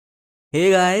Hey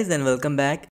guys and welcome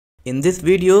back. In this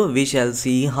video we shall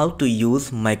see how to use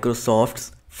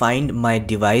Microsoft's Find My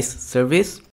Device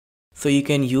service. So you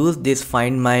can use this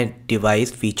Find My Device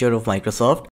feature of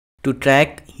Microsoft to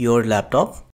track your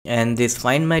laptop, and this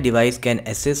Find My Device can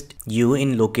assist you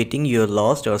in locating your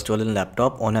lost or stolen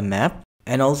laptop on a map,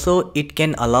 and also it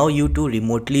can allow you to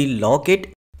remotely lock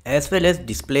it as well as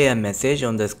display a message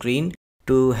on the screen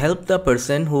to help the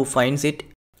person who finds it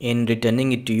in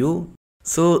returning it to you.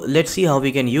 So let's see how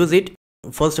we can use it.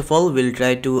 First of all, we'll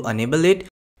try to enable it.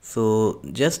 So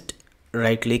just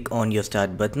right click on your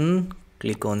start button,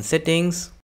 click on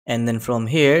settings, and then from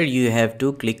here you have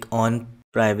to click on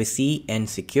privacy and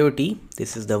security.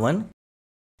 This is the one.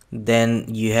 Then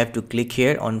you have to click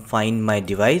here on find my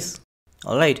device.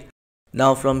 Alright,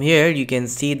 now from here you can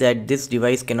see that this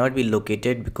device cannot be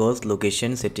located because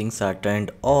location settings are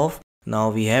turned off.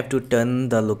 Now we have to turn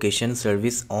the location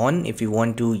service on if you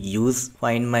want to use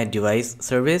Find My Device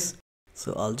service.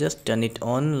 So I'll just turn it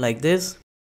on like this,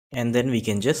 and then we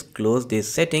can just close these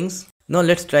settings. Now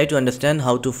let's try to understand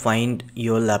how to find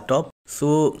your laptop.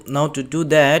 So now to do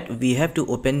that we have to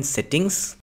open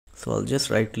settings. So I'll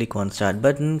just right click on start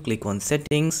button, click on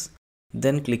settings,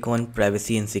 then click on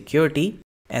privacy and security,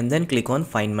 and then click on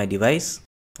find my device.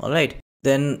 Alright,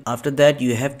 then after that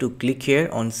you have to click here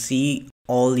on see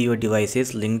all your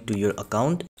devices linked to your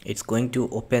account. It's going to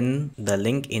open the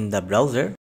link in the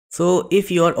browser. So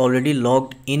if you are already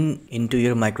logged into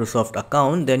your Microsoft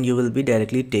account, then you will be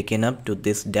directly taken up to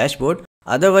this dashboard.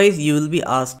 Otherwise you will be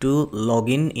asked to log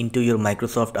in into your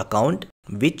Microsoft account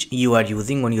which you are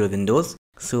using on your Windows.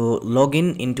 So log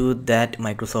in into that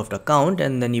Microsoft account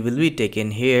and then you will be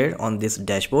taken here on this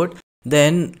dashboard.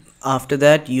 Then after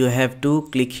that you have to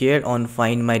click here on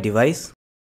find my device.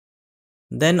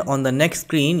 Then on the next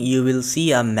screen you will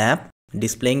see a map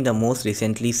displaying the most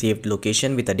recently saved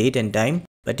location with a date and time.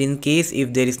 But in case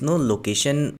if there is no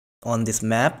location on this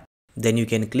map, then you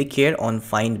can click here on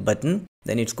find button.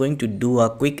 Then it's going to do a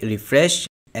quick refresh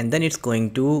and then it's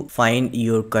going to find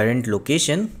your current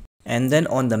location. And then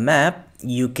on the map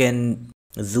you can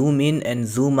zoom in and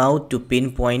zoom out to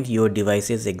pinpoint your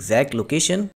device's exact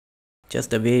location,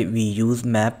 just the way we use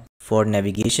map for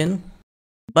navigation.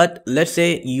 But let's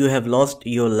say you have lost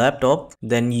your laptop,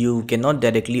 then you cannot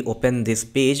directly open this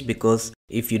page because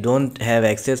if you don't have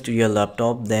access to your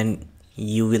laptop, then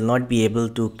you will not be able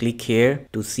to click here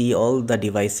to see all the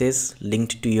devices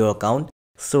linked to your account.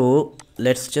 So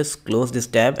let's just close this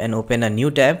tab and open a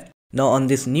new tab. Now on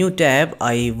this new tab,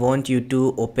 I want you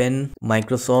to open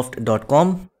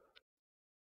Microsoft.com.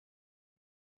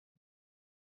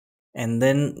 And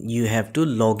then you have to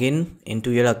log in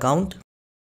into your account.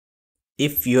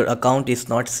 If your account is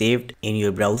not saved in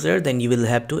your browser, then you will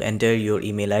have to enter your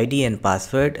email ID and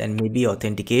password and maybe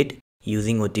authenticate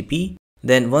using OTP.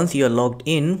 Then once you are logged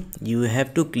in, you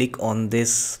have to click on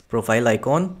this profile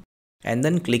icon and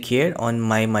then click here on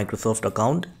my Microsoft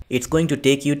account. It's going to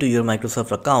take you to your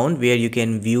Microsoft account where you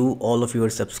can view all of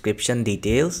your subscription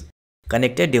details,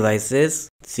 connected devices,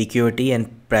 security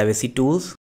and privacy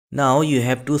tools. Now you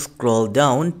have to scroll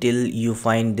down till you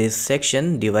find this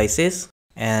section devices,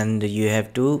 and you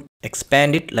have to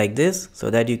expand it like this so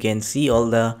that you can see all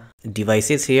the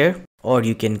devices here, or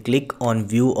you can click on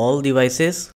view all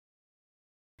devices.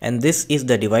 And this is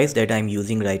the device that I'm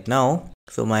using right now.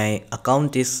 So my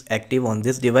account is active on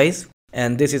this device,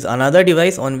 and this is another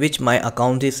device on which my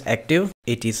account is active.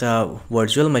 It is a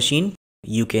virtual machine.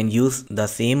 You can use the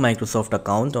same Microsoft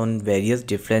account on various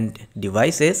different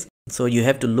devices. So you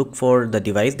have to look for the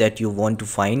device that you want to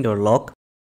find or lock.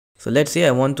 So let's say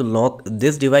I want to lock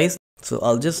this device. So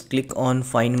I'll just click on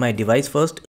find my device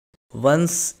first.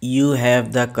 Once you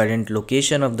have the current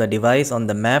location of the device on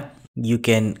the map, you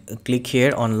can click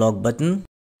here on lock button,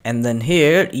 and then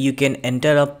here you can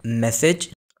enter a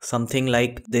message, something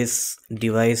like this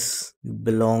device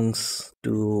belongs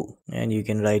to, and you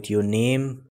can write your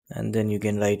name and then you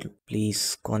can write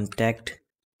please contact.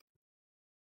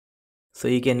 So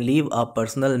you can leave a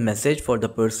personal message for the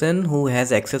person who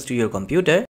has access to your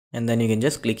computer, and then you can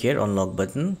just click here on log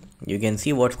button. You can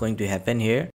see what's going to happen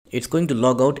here. It's going to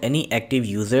log out any active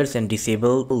users and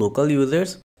disable local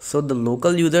users. So the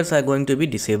local users are going to be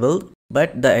disabled,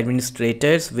 but the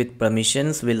administrators with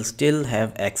permissions will still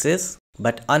have access,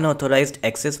 but unauthorized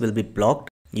access will be blocked.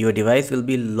 Your device will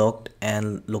be locked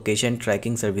and location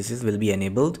tracking services will be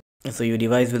enabled. So your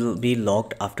device will be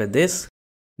locked after this.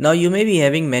 Now you may be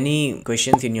having many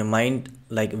questions in your mind,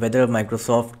 like whether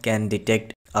Microsoft can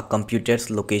detect a computer's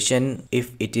location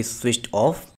if it is switched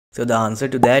off. So the answer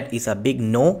to that is a big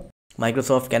no.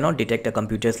 Microsoft cannot detect a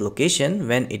computer's location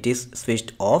when it is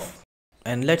switched off.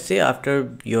 And let's say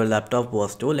after your laptop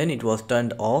was stolen, it was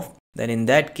turned off, then in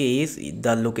that case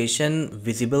the location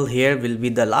visible here will be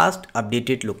the last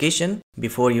updated location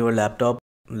before your laptop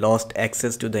lost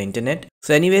access to the internet.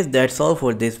 So anyways, that's all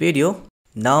for this video.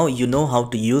 Now you know how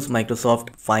to use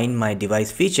Microsoft Find My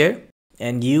Device feature,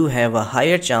 and you have a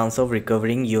higher chance of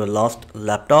recovering your lost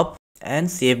laptop and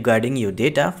safeguarding your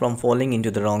data from falling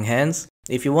into the wrong hands.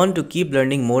 If you want to keep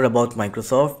learning more about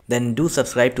Microsoft, then do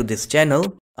subscribe to this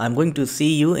channel. I'm going to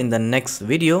see you in the next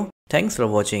video. Thanks for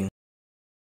watching.